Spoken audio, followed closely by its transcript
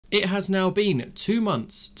It has now been 2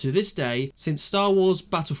 months to this day since Star Wars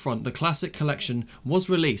Battlefront, the Classic Collection, was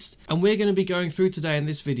released, and we're going to be going through today in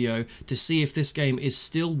this video to see if this game is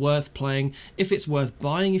still worth playing, if it's worth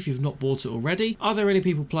buying if you've not bought it already, are there any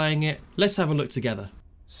people playing it? Let's have a look together.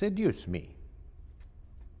 Seduce me.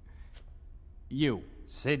 You.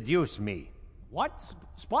 Seduce me. What?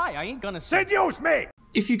 Spy, I ain't gonna Seduce me!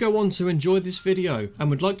 If you go on to enjoy this video and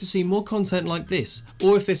would like to see more content like this,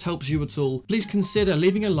 or if this helps you at all, please consider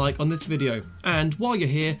leaving a like on this video, and while you're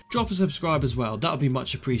here, drop a subscribe as well, that would be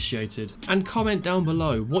much appreciated. And comment down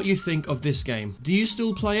below what you think of this game. Do you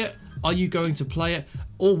still play it? Are you going to play it?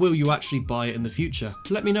 Or will you actually buy it in the future?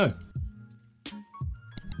 Let me know.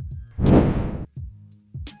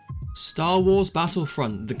 Star Wars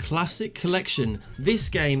Battlefront, the Classic Collection. This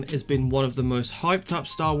game has been one of the most hyped up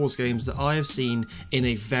Star Wars games that I have seen in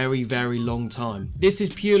a very, very long time. This is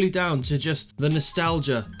purely down to just the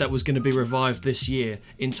nostalgia that was going to be revived this year.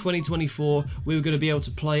 In 2024, we were going to be able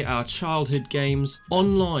to play our childhood games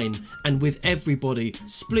online and with everybody,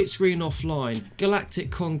 split screen offline, Galactic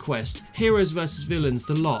Conquest, Heroes vs Villains,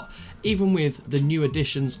 the lot. Even with the new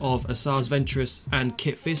additions of Asajj Ventress and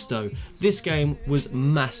Kit Fisto, this game was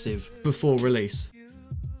massive before release.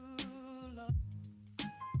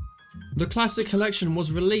 The Classic Collection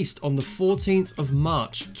was released on the 14th of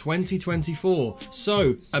March 2024,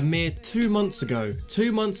 so a mere 2 months ago.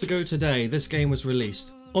 2 months ago today, this game was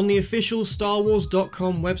released. On the official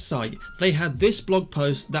starwars.com website, they had this blog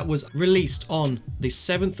post that was released on the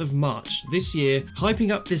 7th of March this year,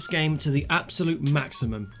 hyping up this game to the absolute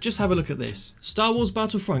maximum. Just have a look at this. Star Wars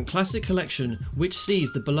Battlefront Classic Collection, which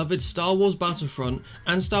sees the beloved Star Wars Battlefront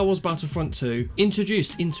and Star Wars Battlefront 2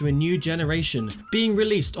 introduced into a new generation, being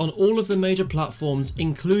released on all of the major platforms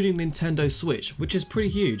including Nintendo Switch, which is pretty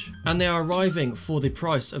huge, and they are arriving for the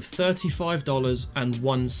price of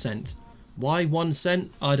 $35.01. Why 1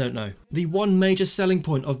 cent? I don't know. The one major selling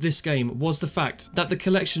point of this game was the fact that the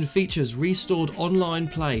collection features restored online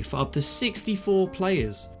play for up to 64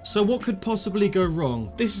 players. So what could possibly go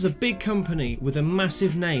wrong? This is a big company with a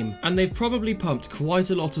massive name, and they've probably pumped quite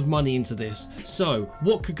a lot of money into this. So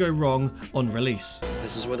what could go wrong on release?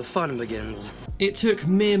 This is where the fun begins. It took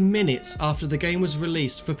mere minutes after the game was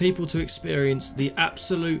released for people to experience the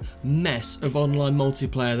absolute mess of online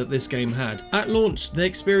multiplayer that this game had. At launch, they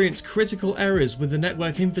experienced critical errors with the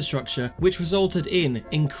network infrastructure, which resulted in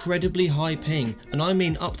incredibly high ping, and I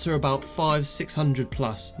mean up to about 500-600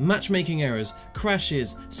 plus. Matchmaking errors,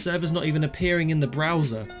 crashes, servers not even appearing in the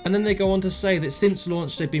browser. And then they go on to say that since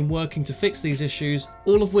launch they've been working to fix these issues,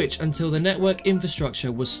 all of which until the network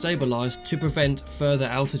infrastructure was stabilised to prevent further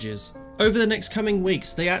outages. Over the next coming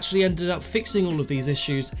weeks, they actually ended up fixing all of these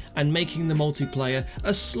issues and making the multiplayer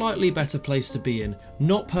a slightly better place to be in.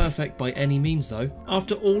 Not perfect by any means though.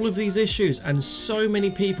 After all of these issues and so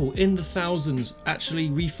many people in the thousands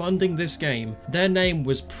actually refunding this game, their name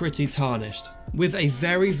was pretty tarnished. With a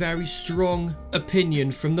very, very strong opinion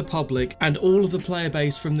from the public and all of the player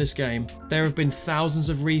base from this game, there have been thousands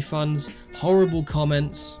of refunds, horrible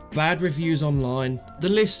comments, bad reviews online. The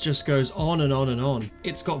list just goes on and on and on.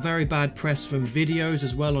 It's got very bad press from videos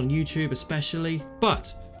as well on YouTube especially.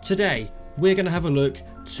 But today, we're going to have a look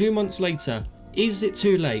 2 months later. Is it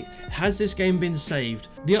too late? Has this game been saved?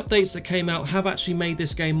 The updates that came out have actually made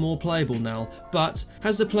this game more playable now, but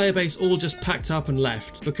has the player base all just packed up and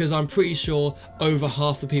left? Because I'm pretty sure over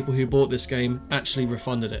half the people who bought this game actually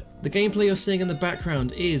refunded it. The gameplay you're seeing in the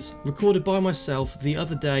background is recorded by myself the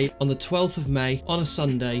other day on the 12th of May on a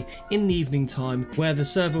Sunday in the evening time, where the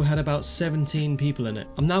server had about 17 people in it.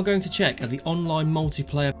 I'm now going to check at the online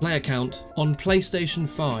multiplayer player count on PlayStation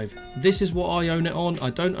 5. This is what I own it on.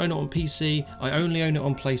 I don't own it on PC, I only own it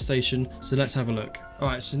on PlayStation, so let's have a look.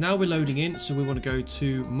 Alright, so now we're loading in, so we want to go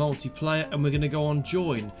to multiplayer and we're going to go on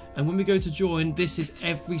join. And when we go to join, this is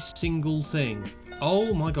every single thing.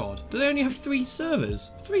 Oh my god. Do they only have 3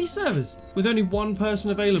 servers? 3 servers? With only 1 person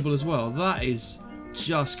available as well. That is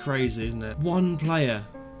just crazy, isn't it? 1 player.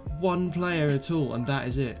 1 player at all, and that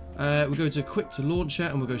is it. We go to quick to launcher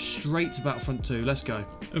and we'll go straight to Battlefront 2. Let's go.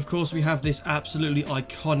 Of course, we have this absolutely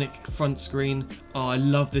iconic front screen. Oh, I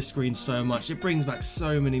love this screen so much. It brings back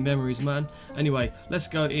so many memories, man. Anyway, let's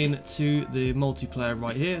go into the multiplayer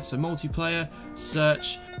right here. So multiplayer,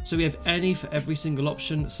 search. So we have any for every single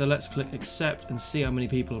option. So let's click accept and see how many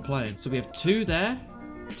people are playing. So we have 2 there.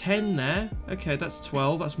 10 there. Okay, that's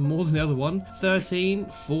 12. That's more than the other one. 13,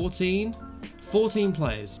 14. 14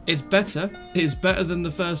 players. It's better. It's better than the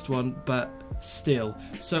first one, but still.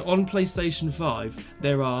 So on PlayStation 5,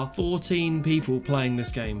 there are 14 people playing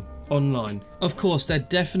this game. online. Of course, there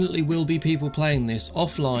definitely will be people playing this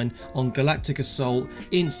offline on Galactic Assault,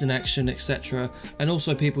 Instant Action, etc., and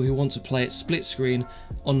also people who want to play it split screen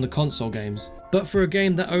on the console games. But for a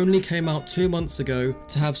game that only came out 2 months ago,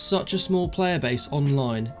 to have such a small player base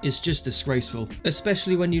online is just disgraceful,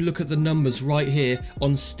 especially when you look at the numbers right here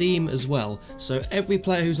on Steam as well. So every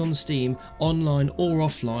player who's on Steam, online or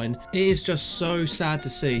offline, it is just so sad to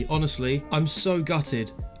see. Honestly, I'm so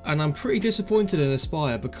gutted. And I'm pretty disappointed in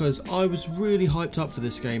Aspyr because I was really hyped up for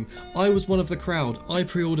this game. I was one of the crowd. I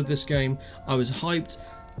pre-ordered this game, I was hyped,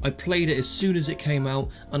 I played it as soon as it came out,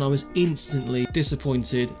 and I was instantly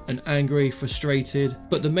disappointed and angry, frustrated.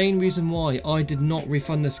 But the main reason why I did not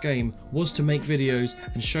refund this game was to make videos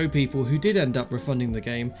and show people who did end up refunding the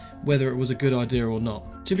game whether it was a good idea or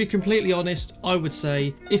not. To be completely honest, I would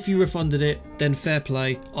say if you refunded it, then fair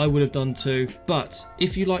play, I would have done too. But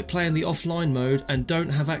if you like playing the offline mode and don't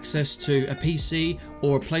have access to a PC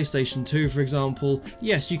or a PlayStation 2 for example,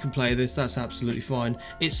 yes, you can play this, that's absolutely fine.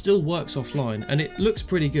 It still works offline and it looks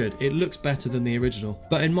pretty good, it looks better than the original.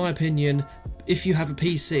 But in my opinion, if you have a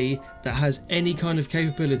PC that has any kind of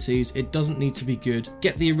capabilities, it doesn't need to be good.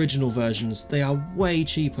 Get the original versions, they are way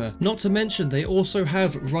cheaper. Not to mention they also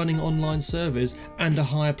have running online servers and a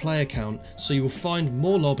higher player count, so you will find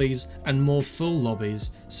more lobbies and more full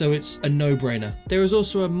lobbies, so it's a no-brainer. There is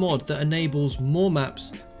also a mod that enables more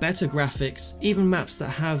maps, better graphics, even maps that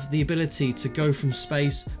have the ability to go from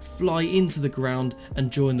space, fly into the ground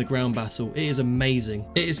and join the ground battle. It is amazing.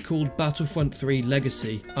 It is called Battlefront 3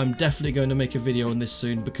 Legacy. I'm definitely going to make a video on this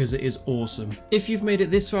soon because it is awesome. If you've made it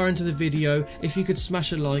this far into the video, if you could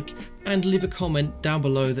smash a like and leave a comment down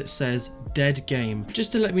below that says dead game,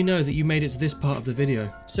 just to let me know that you made it to this part of the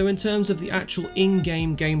video. So in terms of the actual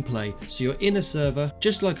in-game gameplay, so you're in a server,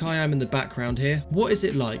 just like I am in the background here, what is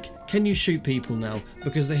it like? Can you shoot people now?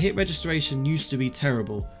 Because the hit registration used to be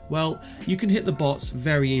terrible. Well, you can hit the bots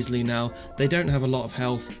very easily now. They don't have a lot of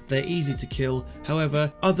health, they're easy to kill.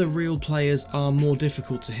 However, other real players are more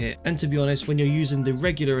difficult to hit. And to be honest, when you're using the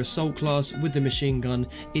regular assault class with the machine gun,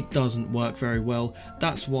 it doesn't work very well.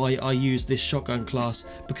 That's why I use this shotgun class,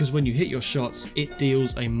 because when you hit your shots, it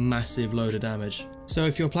deals a massive load of damage. So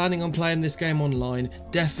if you're planning on playing this game online,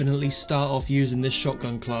 definitely start off using this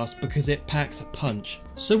shotgun class because it packs a punch.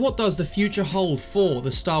 So what does the future hold for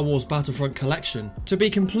the Star Wars Battlefront collection? To be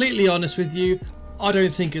completely honest with you, I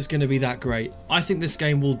don't think it's going to be that great. I think this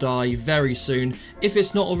game will die very soon. If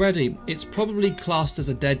it's not already, it's probably classed as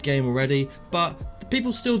a dead game already, but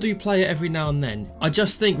people still do play it every now and then. I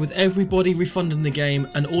just think with everybody refunding the game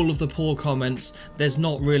and all of the poor comments, there's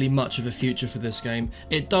not really much of a future for this game.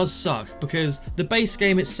 It does suck because the base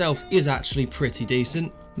game itself is actually pretty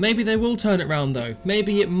decent. Maybe they will turn it around though.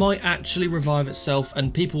 Maybe it might actually revive itself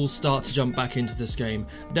and people will start to jump back into this game.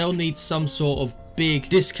 They'll need some sort of big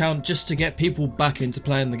discount just to get people back into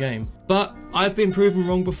playing the game. But I've been proven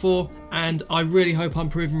wrong before, and I really hope I'm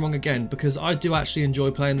proven wrong again because I do actually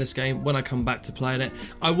enjoy playing this game when I come back to playing it.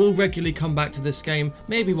 I will regularly come back to this game,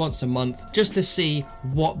 maybe once a month, just to see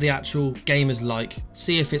what the actual game is like.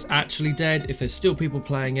 See if it's actually dead, if there's still people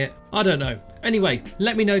playing it. I don't know. Anyway,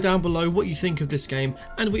 let me know down below what you think of this game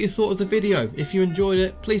and what you thought of the video. If you enjoyed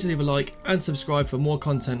it, please leave a like and subscribe for more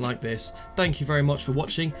content like this. Thank you very much for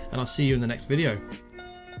watching, and I'll see you in the next video.